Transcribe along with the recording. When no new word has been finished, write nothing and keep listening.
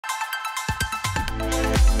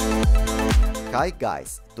Hi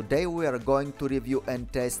guys, today we are going to review and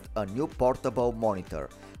test a new portable monitor.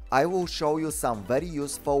 I will show you some very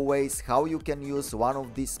useful ways how you can use one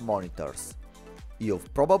of these monitors.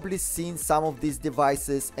 You've probably seen some of these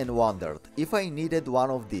devices and wondered, if I needed one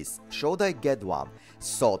of these, should I get one?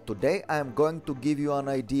 So today I am going to give you an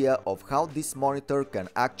idea of how this monitor can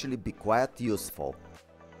actually be quite useful.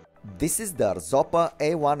 This is the Arzopa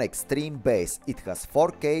A1 Extreme Base. It has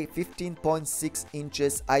 4K 15.6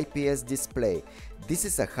 inches IPS display. This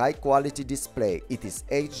is a high quality display, it is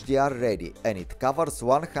HDR ready and it covers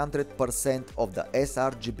 100% of the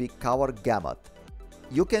sRGB color gamut.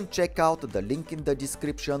 You can check out the link in the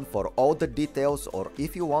description for all the details, or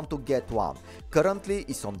if you want to get one. Currently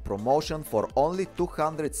it's on promotion for only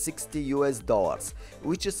 $260,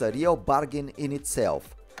 which is a real bargain in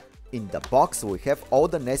itself. In the box we have all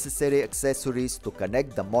the necessary accessories to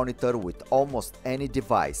connect the monitor with almost any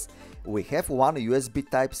device. We have one USB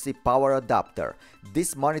Type-C power adapter.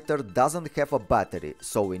 This monitor doesn't have a battery,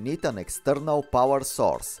 so we need an external power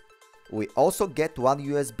source. We also get one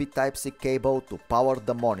USB Type-C cable to power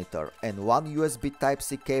the monitor and one USB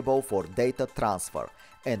Type-C cable for data transfer.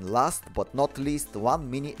 And last but not least, one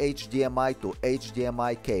mini HDMI to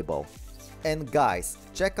HDMI cable. And guys,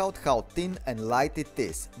 check out how thin and light it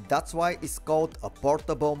is. That's why it's called a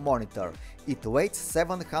portable monitor. It weighs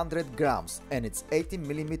 700 grams and it's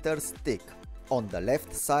 18mm thick. On the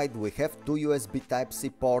left side we have two USB Type-C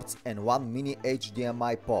ports and one mini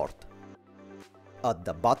HDMI port. At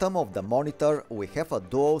the bottom of the monitor we have a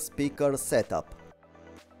dual speaker setup.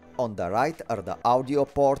 On the right are the audio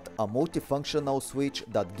port, a multifunctional switch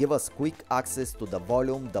that gives us quick access to the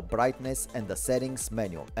volume, the brightness and the settings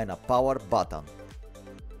menu, and a power button.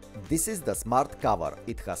 This is the smart cover.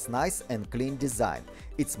 It has nice and clean design.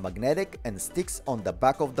 It's magnetic and sticks on the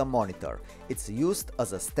back of the monitor. It's used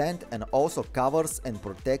as a stand and also covers and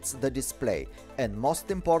protects the display. And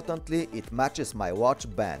most importantly, it matches my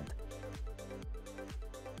watch band.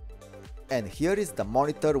 And here is the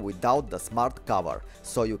monitor without the smart cover,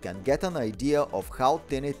 so you can get an idea of how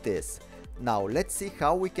thin it is. Now let's see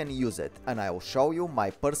how we can use it, and I'll show you my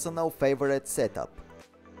personal favorite setup.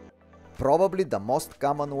 Probably the most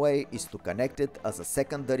common way is to connect it as a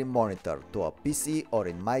secondary monitor to a PC, or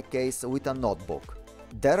in my case with a notebook.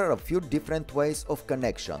 There are a few different ways of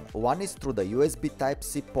connection. One is through the USB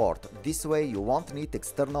Type-C port. This way you won't need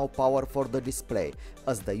external power for the display,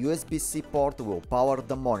 as the USB-C port will power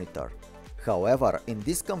the monitor. However, in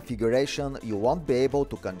this configuration you won't be able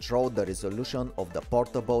to control the resolution of the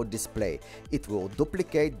portable display. It will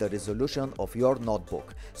duplicate the resolution of your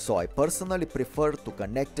notebook, so I personally prefer to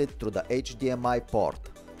connect it through the HDMI port.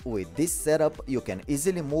 With this setup you can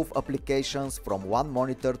easily move applications from one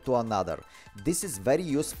monitor to another. This is very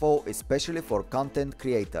useful especially for content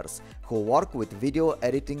creators who work with video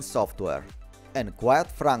editing software. And quite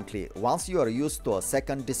frankly, once you are used to a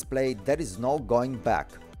second display, there is no going back.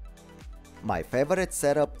 My favorite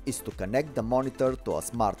setup is to connect the monitor to a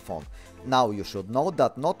smartphone. Now you should know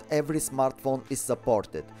that not every smartphone is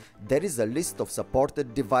supported. There is a list of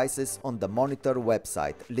supported devices on the monitor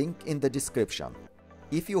website, link in the description.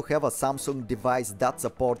 If you have a Samsung device that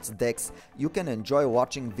supports DeX, you can enjoy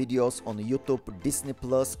watching videos on YouTube, Disney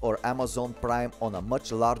Plus or Amazon Prime on a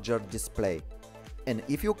much larger display. And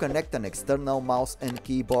if you connect an external mouse and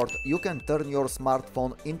keyboard, you can turn your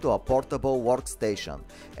smartphone into a portable workstation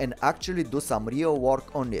and actually do some real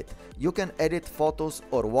work on it. You can edit photos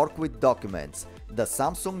or work with documents. The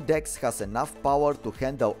Samsung DeX has enough power to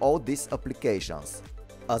handle all these applications.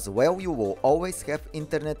 As well, you will always have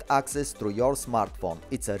internet access through your smartphone.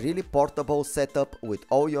 It's a really portable setup with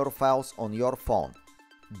all your files on your phone.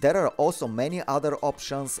 There are also many other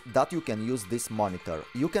options that you can use this monitor.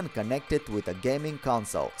 You can connect it with a gaming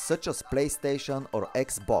console such as PlayStation or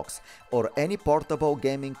Xbox, or any portable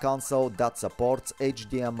gaming console that supports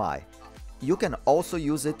HDMI. You can also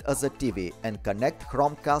use it as a TV and connect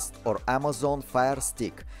Chromecast or Amazon Fire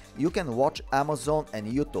Stick. You can watch Amazon and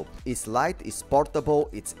YouTube. It's light, it's portable,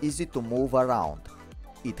 it's easy to move around.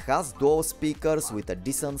 It has dual speakers with a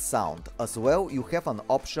decent sound. As well, you have an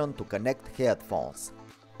option to connect headphones.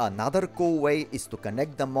 Another cool way is to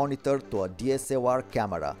connect the monitor to a DSLR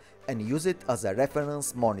camera and use it as a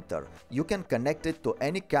reference monitor. You can connect it to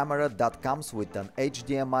any camera that comes with an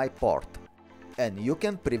HDMI port. And you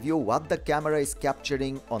can preview what the camera is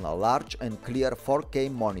capturing on a large and clear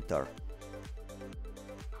 4K monitor.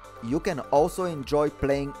 You can also enjoy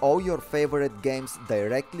playing all your favorite games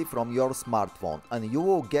directly from your smartphone, and you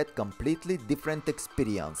will get completely different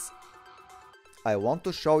experience. I want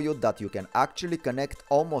to show you that you can actually connect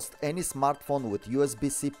almost any smartphone with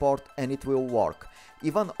USB-C port and it will work,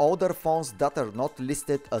 even older phones that are not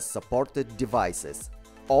listed as supported devices.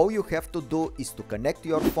 All you have to do is to connect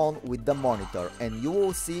your phone with the monitor and you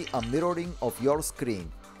will see a mirroring of your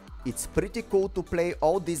screen. It's pretty cool to play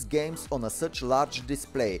all these games on a such large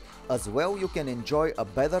display, as well you can enjoy a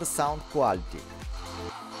better sound quality.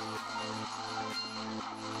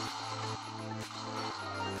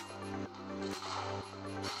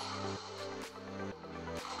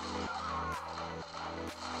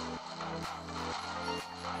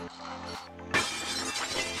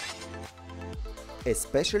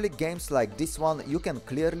 Especially games like this one, you can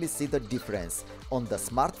clearly see the difference. On the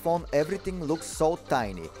smartphone everything looks so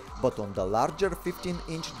tiny, but on the larger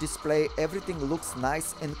 15-inch display everything looks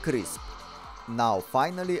nice and crisp. Now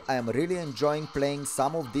finally I am really enjoying playing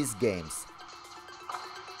some of these games.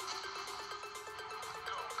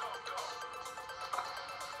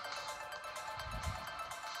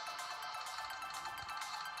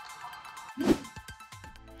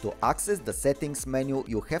 To access the settings menu,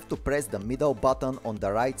 you have to press the middle button on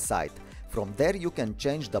the right side. From there you can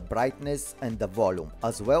change the brightness and the volume,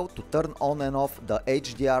 as well to turn on and off the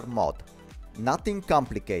HDR mode. Nothing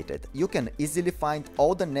complicated, you can easily find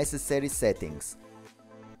all the necessary settings.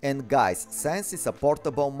 And guys, since it's a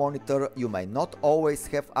portable monitor, you may not always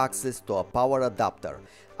have access to a power adapter.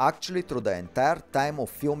 Actually, through the entire time of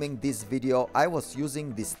filming this video, I was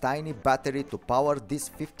using this tiny battery to power this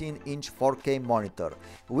 15-inch 4K monitor,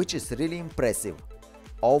 which is really impressive.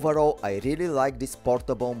 Overall, I really like this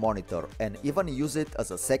portable monitor and even use it as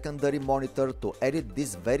a secondary monitor to edit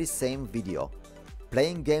this very same video.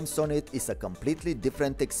 Playing games on it is a completely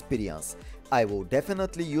different experience. I will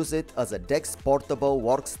definitely use it as a DeX portable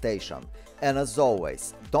workstation. And as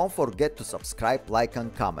always, don't forget to subscribe, like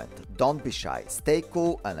and comment. Don't be shy, stay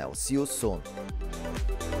cool, and I'll see you soon.